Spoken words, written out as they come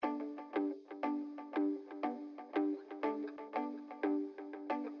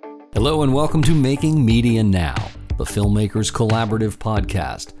Hello and welcome to Making Media Now, the Filmmakers Collaborative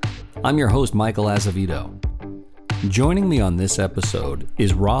podcast. I'm your host, Michael Azevedo. Joining me on this episode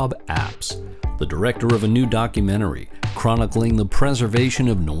is Rob Apps, the director of a new documentary chronicling the preservation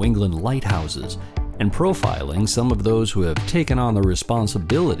of New England lighthouses and profiling some of those who have taken on the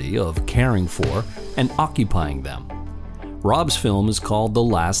responsibility of caring for and occupying them. Rob's film is called The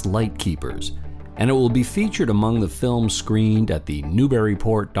Last Lightkeepers, and it will be featured among the films screened at the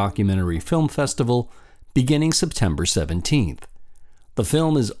Newburyport Documentary Film Festival beginning September 17th. The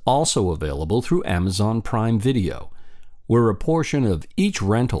film is also available through Amazon Prime Video, where a portion of each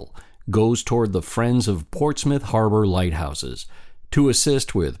rental goes toward the Friends of Portsmouth Harbor Lighthouses to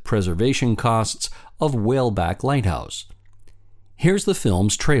assist with preservation costs of Whaleback Lighthouse. Here's the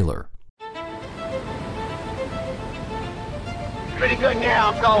film's trailer. Pretty good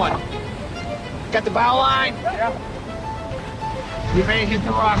now, I'm going. Got the bow line? Yeah. You may hit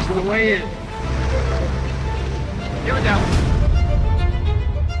the rocks on the way in. Here we go.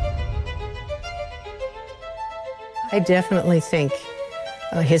 I definitely think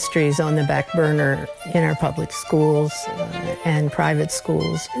history is on the back burner in our public schools and private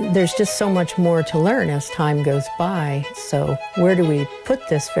schools. There's just so much more to learn as time goes by. So where do we put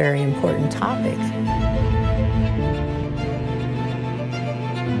this very important topic?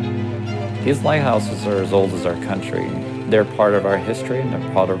 These lighthouses are as old as our country. They're part of our history and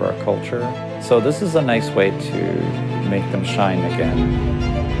they're part of our culture. So this is a nice way to make them shine again.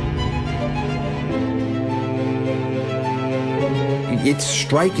 It's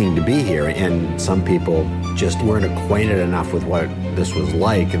striking to be here, and some people just weren't acquainted enough with what this was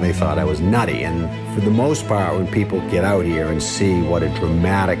like, and they thought I was nutty. And for the most part, when people get out here and see what a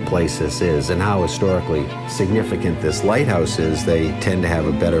dramatic place this is and how historically significant this lighthouse is, they tend to have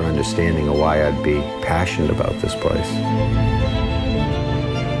a better understanding of why I'd be passionate about this place.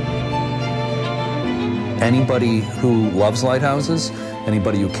 Anybody who loves lighthouses,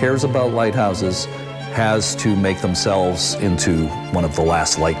 anybody who cares about lighthouses, has to make themselves into one of the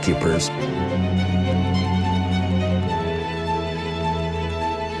last lightkeepers.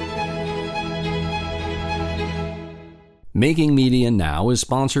 Making Media Now is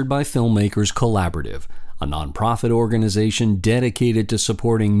sponsored by Filmmakers Collaborative, a nonprofit organization dedicated to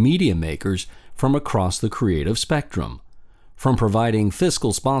supporting media makers from across the creative spectrum. From providing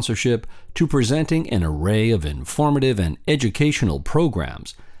fiscal sponsorship to presenting an array of informative and educational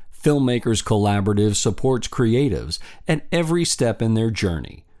programs, Filmmakers Collaborative supports creatives at every step in their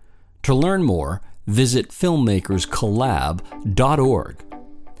journey. To learn more, visit filmmakerscollab.org.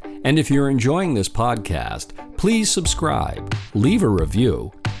 And if you're enjoying this podcast, please subscribe, leave a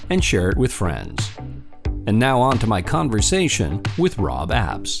review, and share it with friends. And now on to my conversation with Rob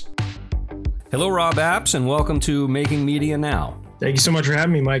Apps. Hello, Rob Apps, and welcome to Making Media Now. Thank you so much for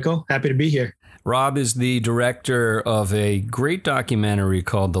having me, Michael. Happy to be here. Rob is the director of a great documentary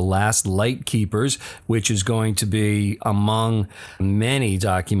called The Last Lightkeepers, which is going to be among many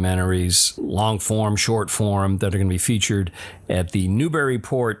documentaries, long form, short form, that are going to be featured at the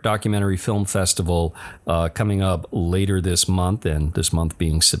Newburyport Documentary Film Festival coming up later this month, and this month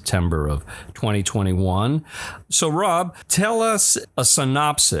being September of 2021. So, Rob, tell us a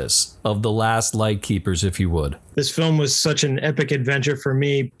synopsis of The Last Lightkeepers, if you would. This film was such an epic adventure for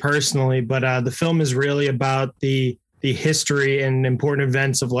me personally, but the film is really about the history and important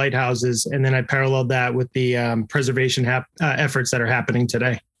events of lighthouses, and then I paralleled that with the preservation efforts that are happening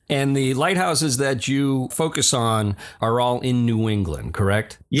today. And the lighthouses that you focus on are all in New England,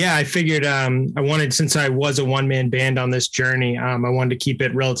 correct? Yeah, I figured I wanted, since I was a one-man band on this journey, I wanted to keep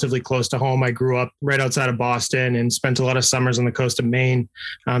it relatively close to home. I grew up right outside of Boston and spent a lot of summers on the coast of Maine.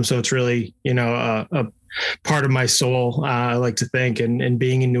 So it's really, a part of my soul, I like to think, and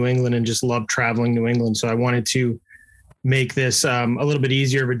being in New England, and just love traveling New England. So I wanted to make this a little bit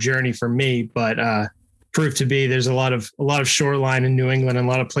easier of a journey for me, but proved to be there's a lot of shoreline in New England and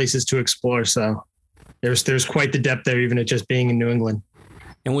a lot of places to explore. So there's quite the depth there, even at just being in New England.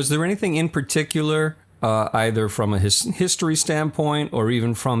 And was there anything in particular, either from a history standpoint or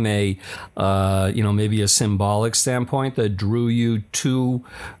even from a, maybe a symbolic standpoint, that drew you to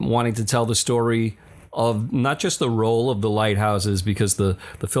wanting to tell the story of not just the role of the lighthouses, because the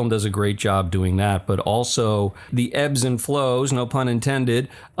film does a great job doing that, but also the ebbs and flows, no pun intended,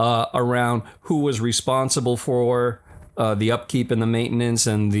 around who was responsible for the upkeep and the maintenance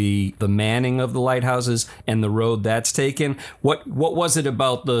and the manning of the lighthouses and the road that's taken. What was it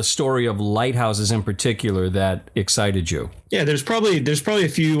about the story of lighthouses in particular that excited you? Yeah, there's probably a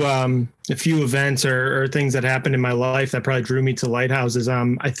few a few events or things that happened in my life that probably drew me to lighthouses.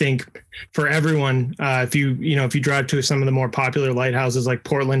 I think for everyone, if you drive to some of the more popular lighthouses like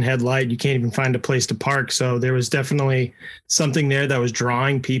Portland Head Light, you can't even find a place to park. So there was definitely something there that was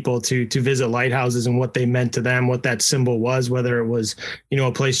drawing people to visit lighthouses and what they meant to them, what that symbol was, whether it was,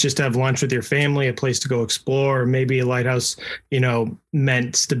 a place just to have lunch with your family, a place to go explore, or maybe a lighthouse,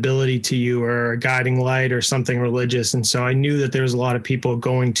 meant stability to you, or a guiding light or something religious. And so I knew that there was a lot of people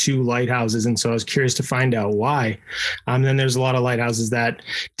going to lighthouses. And so I was curious to find out why. Then there's a lot of lighthouses that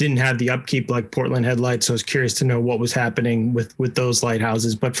didn't have the upkeep like Portland Head Light. So I was curious to know what was happening with those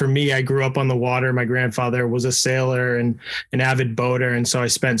lighthouses. But for me, I grew up on the water. My grandfather was a sailor and an avid boater. And so I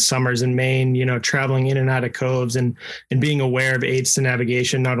spent summers in Maine, traveling in and out of coves and being aware of aids to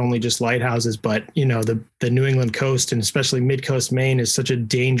navigation, not only just lighthouses, but, the New England coast and especially mid-coast Maine is such a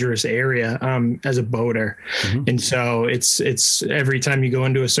dangerous area as a boater. Mm-hmm. And so it's every time you go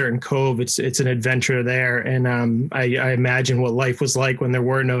into a certain cove, it's an adventure there. And I imagine what life was like when there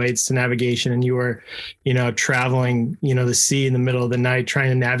were no aids to navigation and you were, traveling, the sea in the middle of the night, trying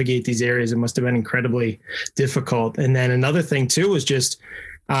to navigate these areas. It must have been incredibly difficult. And then another thing too was just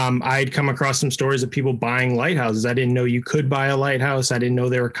I'd come across some stories of people buying lighthouses. I didn't know you could buy a lighthouse. I didn't know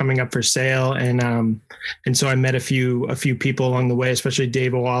they were coming up for sale. And so I met a few people along the way, especially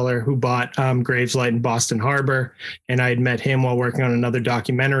Dave Waller, who bought Graves Light in Boston Harbor. And I had met him while working on another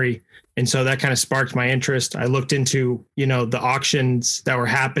documentary. And so that kind of sparked my interest. I looked into, the auctions that were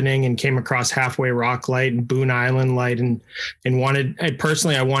happening and came across Halfway Rock Light and Boone Island Light and I wanted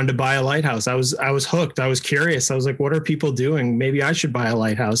to buy a lighthouse. I was hooked. I was curious. I was like, what are people doing? Maybe I should buy a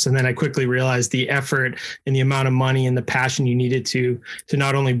lighthouse. And then I quickly realized the effort and the amount of money and the passion you needed to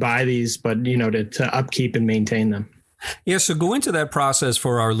not only buy these, but, to upkeep and maintain them. Yeah, so go into that process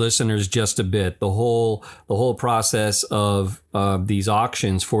for our listeners just a bit. The whole process of these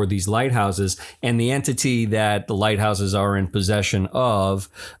auctions for these lighthouses and the entity that the lighthouses are in possession of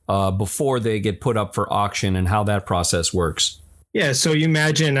before they get put up for auction and how that process works. Yeah, so you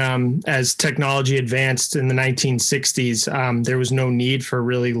imagine as technology advanced in the 1960s, there was no need for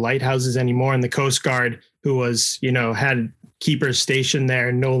really lighthouses anymore, and the Coast Guard, who was had keepers stationed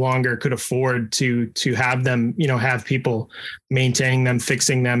there, no longer could afford to have them, have people maintaining them,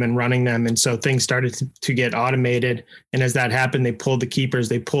 fixing them and running them. And so things started to get automated. And as that happened, they pulled the keepers,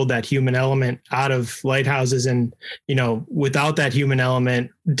 they pulled that human element out of lighthouses. And, without that human element,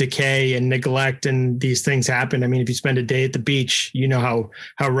 decay and neglect and these things happen. I mean, if you spend a day at the beach, you know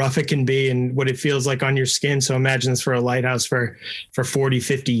how rough it can be and what it feels like on your skin. So imagine this for a lighthouse for 40,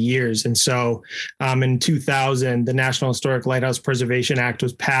 50 years. And so in 2000, the National Historic Lighthouse Preservation Act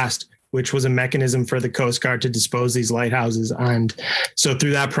was passed, which was a mechanism for the Coast Guard to dispose these lighthouses. And so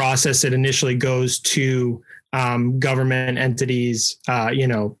through that process, it initially goes to government entities,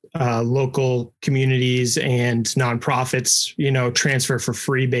 local communities and nonprofits, transfer for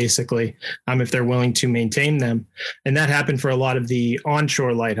free, basically, if they're willing to maintain them. And that happened for a lot of the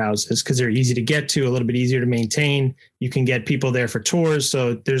onshore lighthouses because they're easy to get to, a little bit easier to maintain. You can get people there for tours.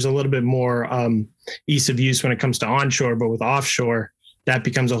 So there's a little bit more ease of use when it comes to onshore, but with offshore, that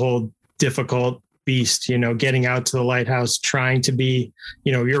becomes a whole difficult beast, getting out to the lighthouse, trying to be,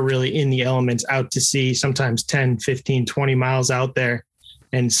 you're really in the elements out to sea, sometimes 10, 15, 20 miles out there.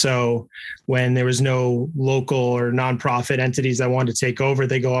 And so when there was no local or nonprofit entities that wanted to take over,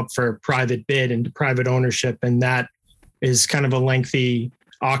 they go up for private bid and private ownership. And that is kind of a lengthy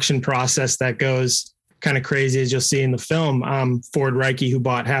auction process that goes kind of crazy, as you'll see in the film. Ford Reike, who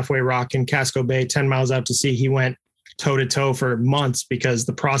bought Halfway Rock in Casco Bay, 10 miles out to sea, he went toe to toe for months because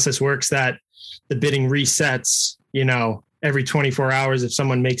the process works that the bidding resets, every 24 hours if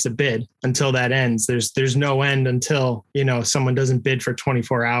someone makes a bid until that ends. There's no end until, someone doesn't bid for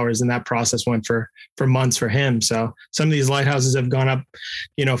 24 hours. And that process went for months for him. So some of these lighthouses have gone up,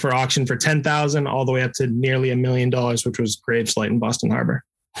 for auction for $10,000 all the way up to nearly $1 million, which was Graves Light in Boston Harbor.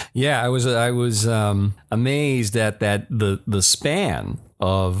 Yeah, I was amazed at that the span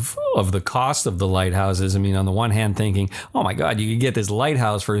of the cost of the lighthouses. I mean, on the one hand, thinking, oh my God, you could get this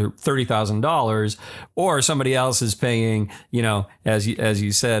lighthouse for $30,000, or somebody else is paying, as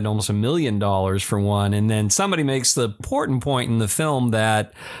you said, almost $1 million for one. And then somebody makes the important point in the film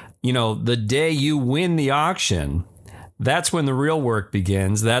that, the day you win the auction, that's when the real work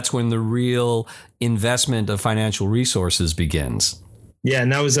begins. That's when the real investment of financial resources begins. Yeah,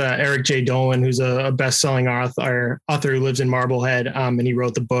 and that was Eric J. Dolan, who's a best-selling author who lives in Marblehead, and he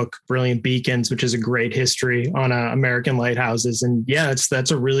wrote the book Brilliant Beacons, which is a great history on American lighthouses. And yeah,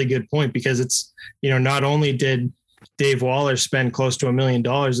 that's a really good point because it's, not only did Dave Waller spent close to $1 million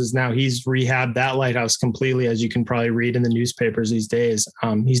is now he's rehabbed that lighthouse completely, as you can probably read in the newspapers these days.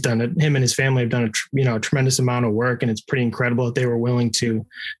 He's done it. Him and his family have done a tremendous amount of work, and it's pretty incredible that they were willing to,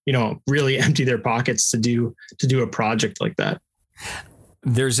 really empty their pockets to do a project like that.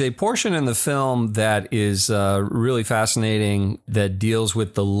 There's a portion in the film that is really fascinating that deals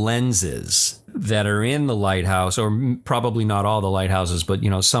with the lenses that are in the lighthouse, or probably not all the lighthouses, but,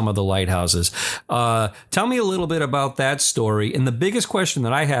 some of the lighthouses. Tell me a little bit about that story. And the biggest question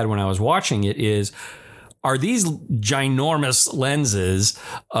that I had when I was watching it is, are these ginormous lenses,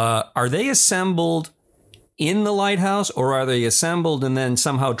 are they assembled in the lighthouse, or are they assembled and then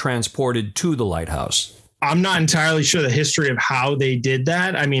somehow transported to the lighthouse? I'm not entirely sure the history of how they did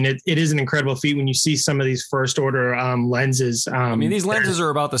that. I mean, it is an incredible feat when you see some of these first order lenses. These lenses are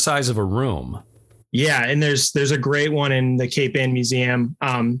about the size of a room. Yeah. And there's a great one in the Cape Ann Museum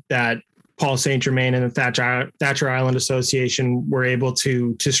that Paul St. Germain and the Thatcher Island Association were able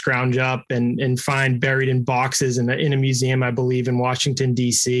to scrounge up and find buried in boxes in a museum, I believe, in Washington,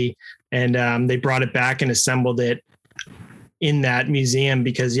 D.C. And they brought it back and assembled it in that museum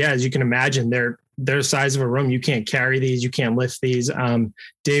because, as you can imagine, they're the size of a room. You can't carry these. You can't lift these.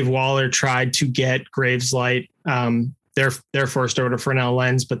 Dave Waller tried to get Graves Light, their first order Fresnel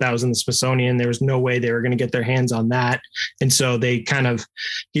lens, but that was in the Smithsonian. There was no way they were going to get their hands on that. And so he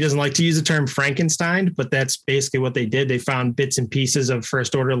doesn't like to use the term Frankenstein, but that's basically what they did. They found bits and pieces of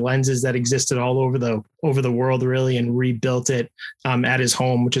first order lenses that existed all over the world, really, and rebuilt it at his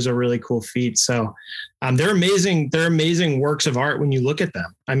home, which is a really cool feat. So they're amazing. They're amazing works of art when you look at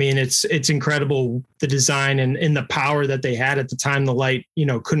them. I mean, it's incredible, the design and the power that they had at the time. The light,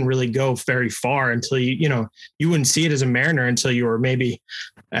 couldn't really go very far until you wouldn't see it as a mariner until you were maybe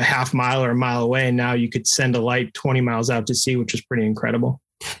a half mile or a mile away. And now you could send a light 20 miles out to sea, which is pretty incredible.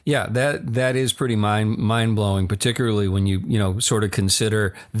 Yeah, that is pretty mind blowing, particularly when you sort of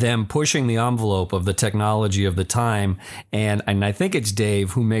consider them pushing the envelope of the technology of the time. And I think it's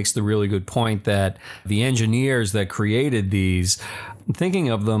Dave who makes the really good point that the engineers that created these, thinking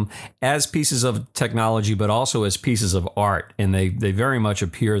of them as pieces of technology, but also as pieces of art. And they very much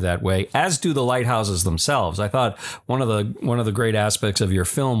appear that way, as do the lighthouses themselves. I thought one of the great aspects of your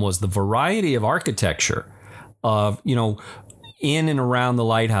film was the variety of architecture of, in and around the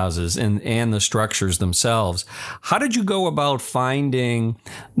lighthouses and the structures themselves. How did you go about finding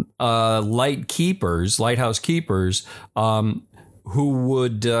lighthouse keepers who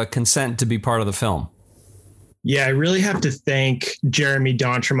would consent to be part of the film? Yeah, I really have to thank Jeremy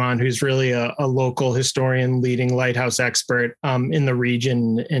D'Entremont, who's really a local historian, leading lighthouse expert in the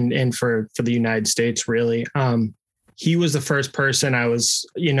region and for the United States, really. He was the first person I was,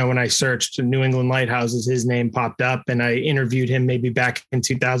 when I searched New England lighthouses, his name popped up, and I interviewed him maybe back in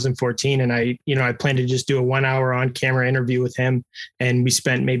 2014. And I planned to just do a 1 hour on camera interview with him. And we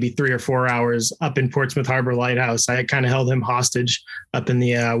spent maybe 3 or 4 hours up in Portsmouth Harbor Lighthouse. I kind of held him hostage up in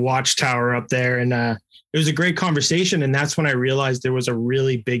the watchtower up there. And it was a great conversation. And that's when I realized there was a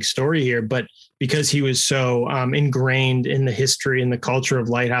really big story here. But because he was so ingrained in the history and the culture of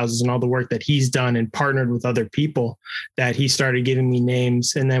lighthouses and all the work that he's done and partnered with other people, that he started giving me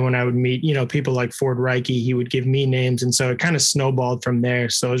names. And then when I would meet, people like Ford Reike, he would give me names. And so it kind of snowballed from there.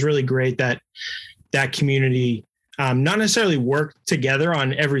 So it was really great that community not necessarily worked together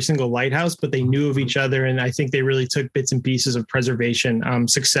on every single lighthouse, but they knew of each other. And I think they really took bits and pieces of preservation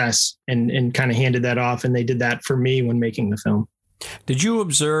success and kind of handed that off. And they did that for me when making the film. Did you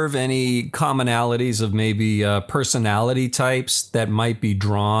observe any commonalities of maybe personality types that might be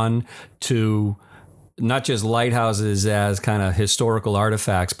drawn to not just lighthouses as kind of historical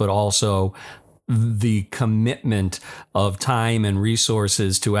artifacts, but also the commitment of time and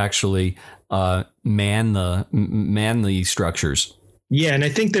resources to actually man the structures? Yeah, and I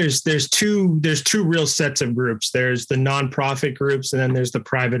think there's two real sets of groups. There's the nonprofit groups, and then there's the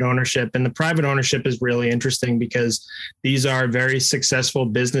private ownership. And the private ownership is really interesting because these are very successful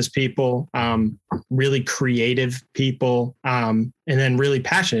business people, really creative people, and then really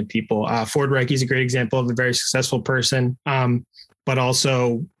passionate people. Ford Reike is a great example of a very successful person, but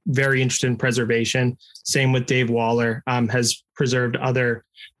also very interested in preservation. Same with Dave Waller, has preserved other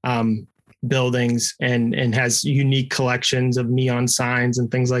buildings and has unique collections of neon signs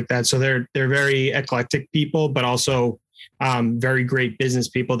and things like that. So they're very eclectic people, but also very great business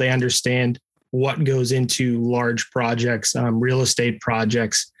people. They understand what goes into large projects, real estate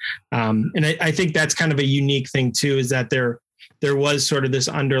projects. And I think that's kind of a unique thing too, is that there was sort of this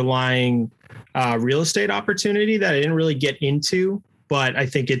underlying real estate opportunity that I didn't really get into. But I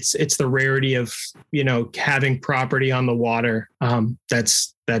think it's the rarity of, having property on the water.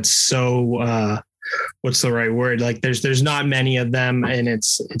 That's so what's the right word? Like there's not many of them, and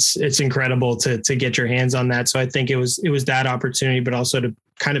it's incredible to get your hands on that. So I think it was that opportunity, but also to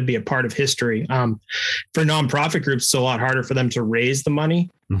kind of be a part of history. For nonprofit groups, it's a lot harder for them to raise the money.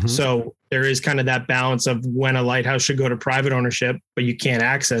 Mm-hmm. So there is kind of that balance of when a lighthouse should go to private ownership, but you can't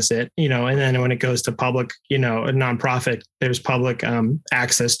access it, and then when it goes to public, a nonprofit, there's public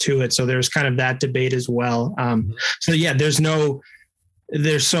access to it. So there's kind of that debate as well. So yeah, there's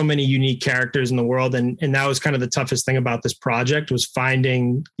so many unique characters in the world. And that was kind of the toughest thing about this project, was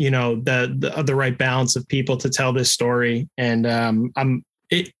finding, the right balance of people to tell this story. And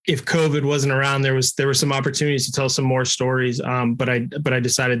if COVID wasn't around, there were some opportunities to tell some more stories. But I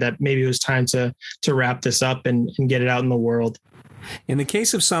decided that maybe it was time to wrap this up and get it out in the world. In the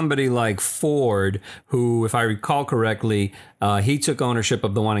case of somebody like Ford, who, if I recall correctly, he took ownership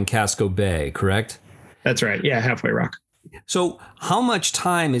of the one in Casco Bay, correct? That's right. Yeah. Halfway Rock. So how much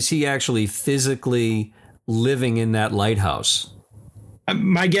time is he actually physically living in that lighthouse?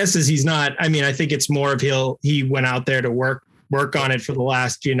 My guess is he's not. I mean, I think it's more of he went out there to work on it for the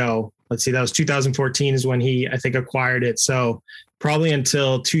last, let's see, that was 2014 is when he, I think, acquired it. So probably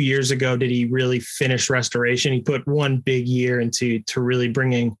until 2 years ago did he really finish restoration. He put one big year into really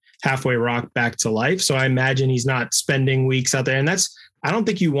bringing Halfway Rock back to life. So I imagine he's not spending weeks out there. And I don't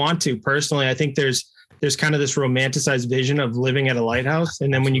think you want to. Personally, I think there's kind of this romanticized vision of living at a lighthouse.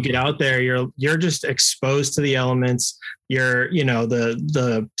 And then when you get out there, you're just exposed to the elements.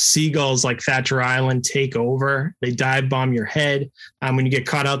 The seagulls like Thatcher Island take over. They dive bomb your head. When you get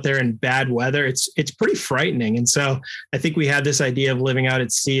caught out there in bad weather, it's pretty frightening. And so I think we had this idea of living out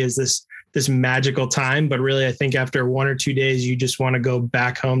at sea as this magical time, but really I think after 1 or 2 days, you just want to go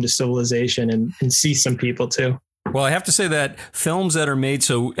back home to civilization and see some people too. Well, I have to say that films that are made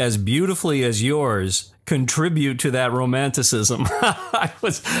so as beautifully as yours contribute to that romanticism. I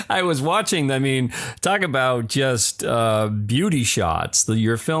was watching, talk about just beauty shots.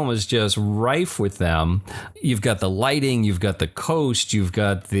 Your film is just rife with them. You've got the lighting, you've got the coast, you've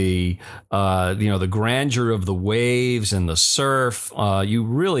got the the grandeur of the waves and the surf. You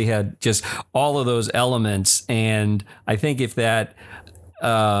really had just all of those elements. And I think if that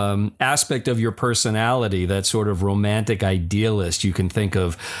aspect of your personality, that sort of romantic idealist, you can think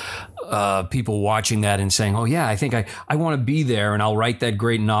of people watching that and saying, oh yeah, I think I want to be there, and I'll write that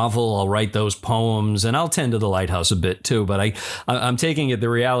great novel, I'll write those poems, and I'll tend to the lighthouse a bit too, but I'm taking it the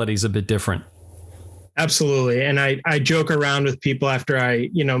reality is a bit different. Absolutely. And I joke around with people after I,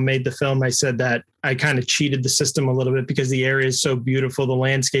 made the film. I said that I kind of cheated the system a little bit because the area is so beautiful, the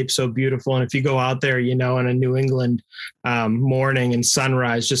landscape's so beautiful. And if you go out there, in a New England morning and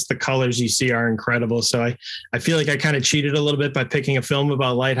sunrise, just the colors you see are incredible. So I feel like I kind of cheated a little bit by picking a film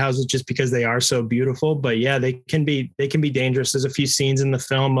about lighthouses just because they are so beautiful. But yeah, they can be dangerous. There's a few scenes in the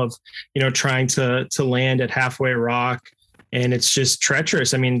film of, trying to land at Halfway Rock. And it's just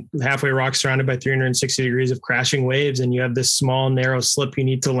treacherous. I mean, Halfway Rock surrounded by 360 degrees of crashing waves, and you have this small, narrow slip you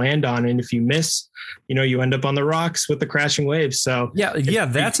need to land on. And if you miss, you end up on the rocks with the crashing waves. So yeah,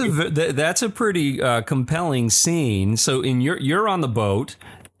 that's a pretty compelling scene. So you're on the boat,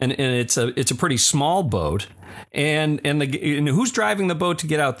 and it's a pretty small boat, and who's driving the boat to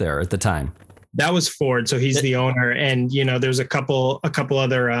get out there at the time? That was Ford. So he's the owner, and there's a couple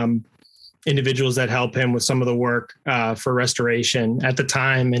other individuals that help him with some of the work for restoration at the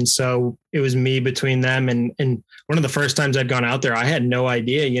time. And so it was me between them. And one of the first times I'd gone out there, I had no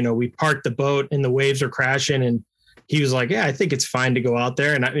idea, we parked the boat and the waves were crashing, and he was like, yeah, I think it's fine to go out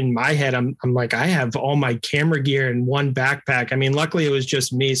there. And in my head, I'm like, I have all my camera gear in one backpack. I mean, luckily it was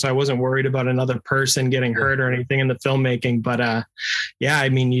just me, so I wasn't worried about another person getting hurt or anything in the filmmaking. But yeah, I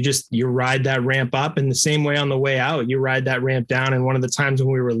mean, you ride that ramp up, and the same way on the way out, you ride that ramp down. And one of the times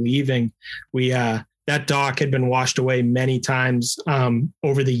when we were leaving, that dock had been washed away many times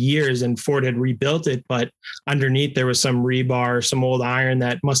over the years, and Ford had rebuilt it. But underneath there was some rebar, some old iron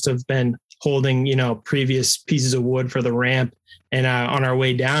that must have been holding, previous pieces of wood for the ramp. And on our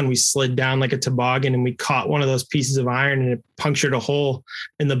way down, we slid down like a toboggan, and we caught one of those pieces of iron, and it punctured a hole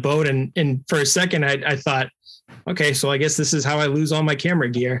in the boat. And for a second, I thought, okay, so I guess this is how I lose all my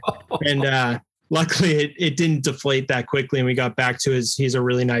camera gear. And luckily it didn't deflate that quickly. And we got back to he's a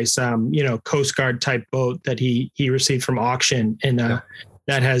really nice, Coast Guard type boat that he received from auction. And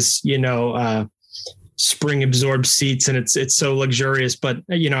that has, spring absorbed seats, and it's so luxurious. But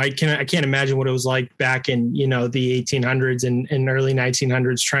I can't imagine what it was like back in the 1800s and early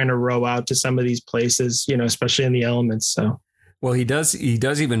 1900s trying to row out to some of these places, especially in the elements. Well, he does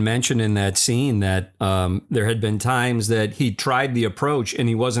even mention in that scene that there had been times that he tried the approach and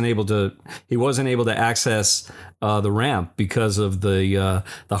he wasn't able to access the ramp because of the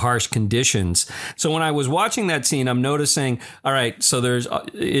harsh conditions. So when I was watching that scene, I'm noticing, all right, so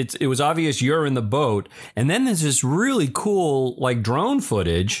it was obvious you're in the boat, and then there's this really cool like drone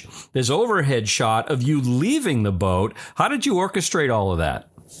footage, this overhead shot of you leaving the boat. How did you orchestrate all of that?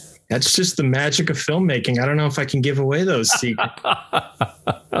 That's just the magic of filmmaking. I don't know if I can give away those secrets.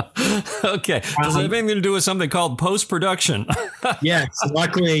 Okay. Does it have anything to do with something called post-production? Yes.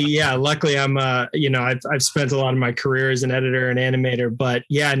 Luckily, I'm, I've spent a lot of my career as an editor and animator, but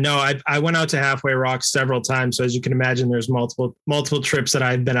I went out to Halfway Rocks several times. So as you can imagine, there's multiple trips that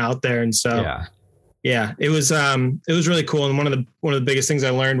I've been out there. And so, yeah, it was really cool. And one of the biggest things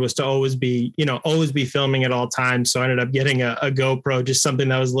I learned was to always be filming at all times. So I ended up getting a GoPro, just something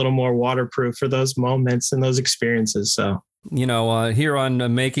that was a little more waterproof for those moments and those experiences. So, here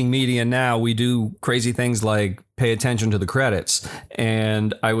on Making Media Now, we do crazy things like pay attention to the credits.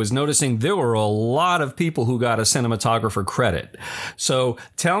 And I was noticing there were a lot of people who got a cinematographer credit. So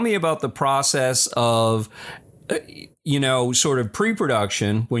tell me about the process of, sort of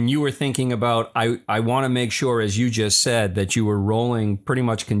pre-production when you were thinking about, I want to make sure, as you just said, that you were rolling pretty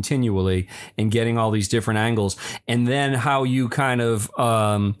much continually and getting all these different angles, and then how you kind of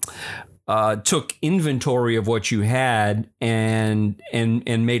took inventory of what you had and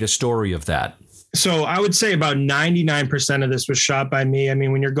made a story of that. So I would say about 99% of this was shot by me. I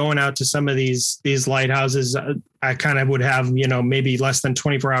mean, when you're going out to some of these lighthouses, I kind of would have, maybe less than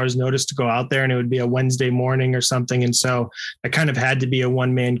 24 hours notice to go out there, and it would be a Wednesday morning or something. And so I kind of had to be a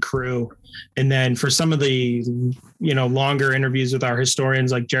one-man crew. And then for some of the, longer interviews with our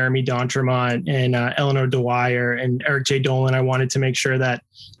historians like Jeremy D'Entremont and Eleanor Dwyer and Eric J. Dolan, I wanted to make sure that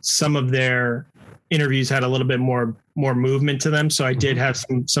some of their interviews had a little bit more movement to them. So I did have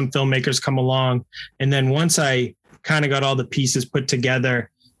some filmmakers come along. And then once I kind of got all the pieces put together,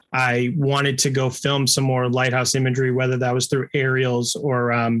 I wanted to go film some more lighthouse imagery, whether that was through aerials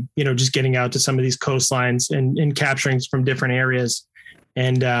or, just getting out to some of these coastlines and capturing from different areas.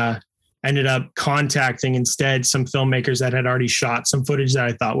 And ended up contacting instead some filmmakers that had already shot some footage that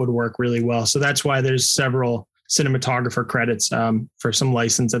I thought would work really well. So that's why there's several cinematographer credits for some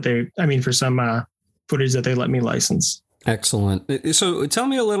for some footage that they let me license. Excellent. So tell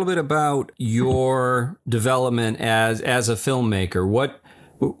me a little bit about your development as a filmmaker.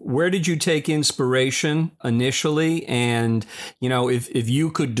 Where did you take inspiration initially? And, if you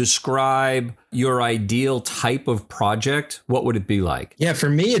could describe your ideal type of project, what would it be like? Yeah, for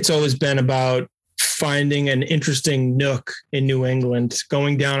me, it's always been about finding an interesting nook in New England,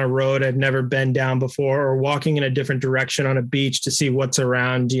 going down a road I've never been down before, or walking in a different direction on a beach to see what's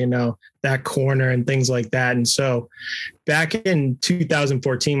around, that corner and things like that. And so back in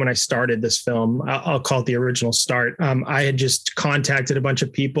 2014, when I started this film, I'll call it the original start. I had just contacted a bunch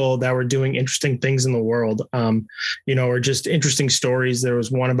of people that were doing interesting things in the world, or just interesting stories. There was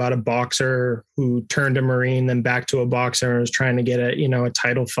one about a boxer who turned a Marine, then back to a boxer and was trying to get a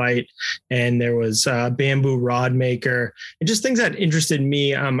title fight. And there was a bamboo rod maker and just things that interested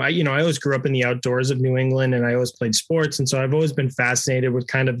me. I always grew up in the outdoors of New England and I always played sports. And so I've always been fascinated with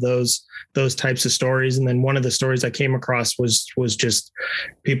kind of those types of stories. And then one of the stories I came across was just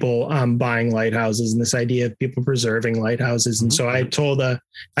people buying lighthouses and this idea of people preserving lighthouses. And so I'd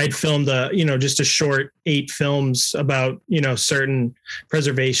filmed just a short 8 films about, certain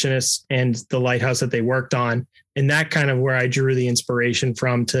preservationists and the lighthouse that they worked on. And that kind of where I drew the inspiration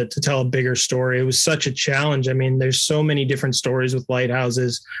from to tell a bigger story. It was such a challenge. I mean, there's so many different stories with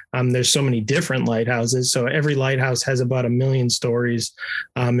lighthouses. There's so many different lighthouses. So every lighthouse has about 1 million stories.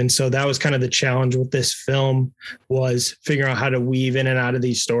 And so that was kind of the challenge with this film, was figuring out how to weave in and out of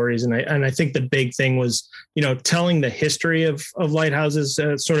these stories. And I think the big thing was, telling the history of lighthouses,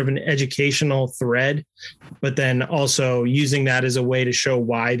 sort of an educational thread, but then also using that as a way to show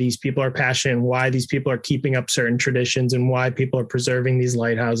why these people are passionate and why these people are keeping up certain traditions and why people are preserving these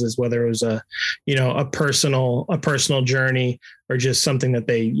lighthouses, whether it was a personal journey or just something that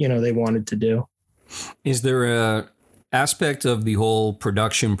they wanted to do. Is there a aspect of the whole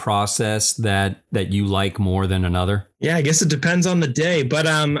production process that you like more than another? Yeah, I guess it depends on the day, but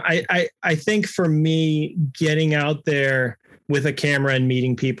I think for me, getting out there with a camera and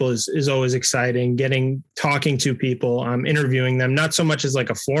meeting people is always exciting. Talking to people, interviewing them, not so much as like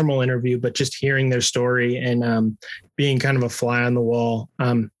a formal interview, but just hearing their story and being kind of a fly on the wall,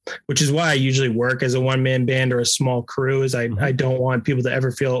 which is why I usually work as a one-man band or a small crew, is I don't want people to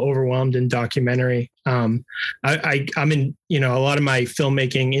ever feel overwhelmed in documentary. I'm in, a lot of my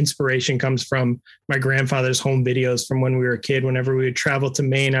filmmaking inspiration comes from my grandfather's home videos from when we were a kid. Whenever we would travel to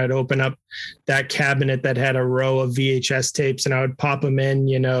Maine, I'd open up that cabinet that had a row of VHS tapes and I would pop them in,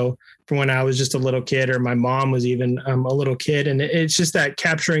 from when I was just a little kid, or my mom was even a little kid. And it's just that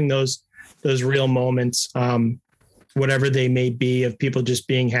capturing those real moments, whatever they may be, of people just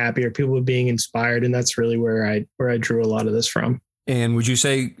being happy or people being inspired. And that's really where I drew a lot of this from. And would you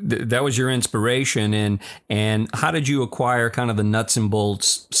say that was your inspiration? And how did you acquire kind of the nuts and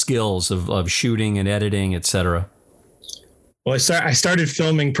bolts skills of shooting and editing, et cetera? Well, I started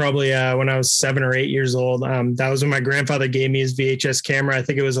filming probably when I was 7 or 8 years old. That was when my grandfather gave me his VHS camera. I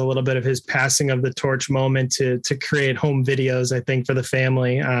think it was a little bit of his passing of the torch moment to create home videos, I think, for the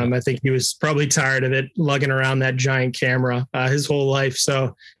family. I think he was probably tired of it lugging around that giant camera his whole life.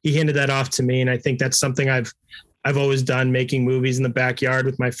 So he handed that off to me. And I think that's something I've always done, making movies in the backyard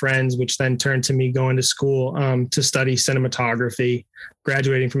with my friends, which then turned to me going to school to study cinematography,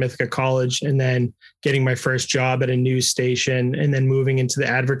 graduating from Ithaca College, and then getting my first job at a news station, and then moving into the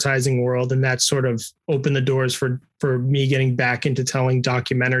advertising world. And that sort of opened the doors for me getting back into telling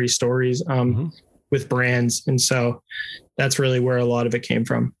documentary stories with brands. And so that's really where a lot of it came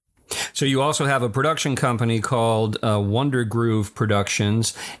from. So you also have a production company called Wonder Groove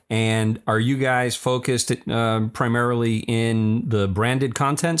Productions. And are you guys focused primarily in the branded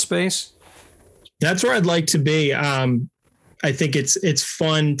content space? That's where I'd like to be. I think it's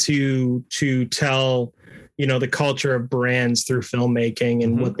fun to tell, the culture of brands through filmmaking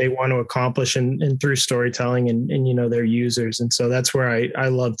and what they want to accomplish and through storytelling and their users. And so that's where I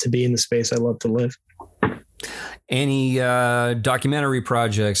love to be in the space I love to live. Any documentary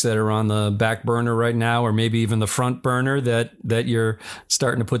projects that are on the back burner right now, or maybe even the front burner that you're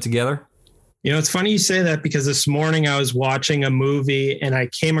starting to put together? It's funny you say that, because this morning I was watching a movie and I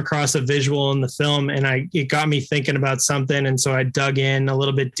came across a visual in the film and it got me thinking about something. And so I dug in a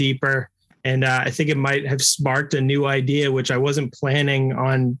little bit deeper, and I think it might have sparked a new idea, which I wasn't planning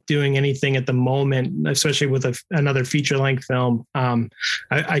on doing anything at the moment, especially with another feature length film.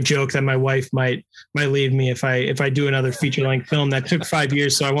 I joke that my wife might leave me if I do another feature length film. That took 5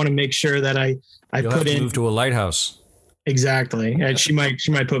 years. So I want to make sure that I You'll put have to move to a lighthouse. Exactly. And she might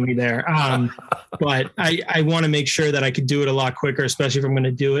put me there. But I want to make sure that I could do it a lot quicker, especially if I'm going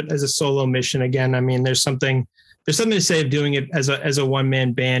to do it as a solo mission. Again, I mean, there's something to say of doing it as a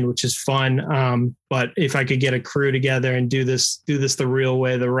one-man band, which is fun. But if I could get a crew together and do this the real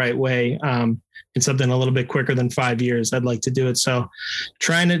way, the right way, and something a little bit quicker than 5 years, I'd like to do it. So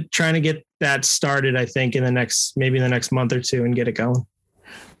trying to get that started, I think, in the next month or two, and get it going.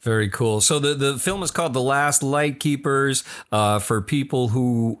 Very cool. So the film is called The Last Lightkeepers. For people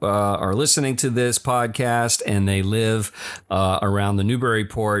who are listening to this podcast and they live around the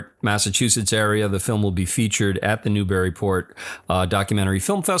Newburyport, Massachusetts area, the film will be featured at the Newburyport Documentary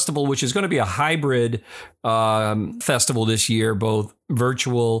Film Festival, which is going to be a hybrid festival this year, both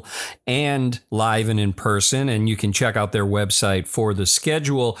virtual and live and in person. And you can check out their website for the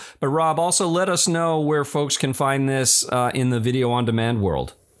schedule. But Rob, also let us know where folks can find this in the video on demand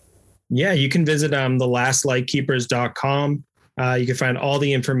world. Yeah, you can visit thelastlightkeepers.com. You can find all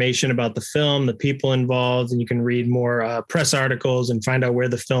the information about the film, the people involved, and you can read more press articles and find out where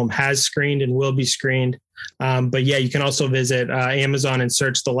the film has screened and will be screened. But yeah, you can also visit Amazon and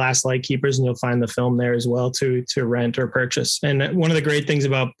search The Last Lightkeepers, and you'll find the film there as well to rent or purchase. And one of the great things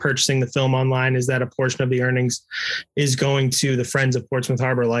about purchasing the film online is that a portion of the earnings is going to the Friends of Portsmouth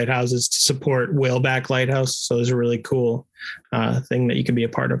Harbor Lighthouses to support Whaleback Lighthouse. So it's a really cool thing that you can be a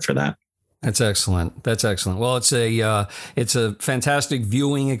part of for that. That's excellent. Well, it's a fantastic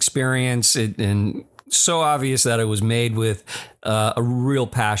viewing experience, and so obvious that it was made with a real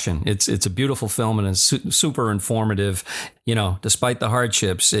passion. It's a beautiful film, and it's super informative. Despite the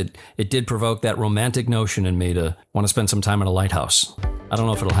hardships, it did provoke that romantic notion in me to want to spend some time in a lighthouse. I don't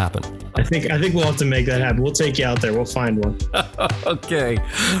know if it'll happen. I think we'll have to make that happen. We'll take you out there. We'll find one. Okay.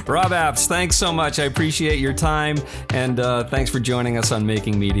 Rob Apps, thanks so much. I appreciate your time, and thanks for joining us on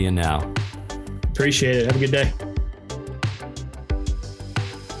Making Media Now. Appreciate it. Have a good day.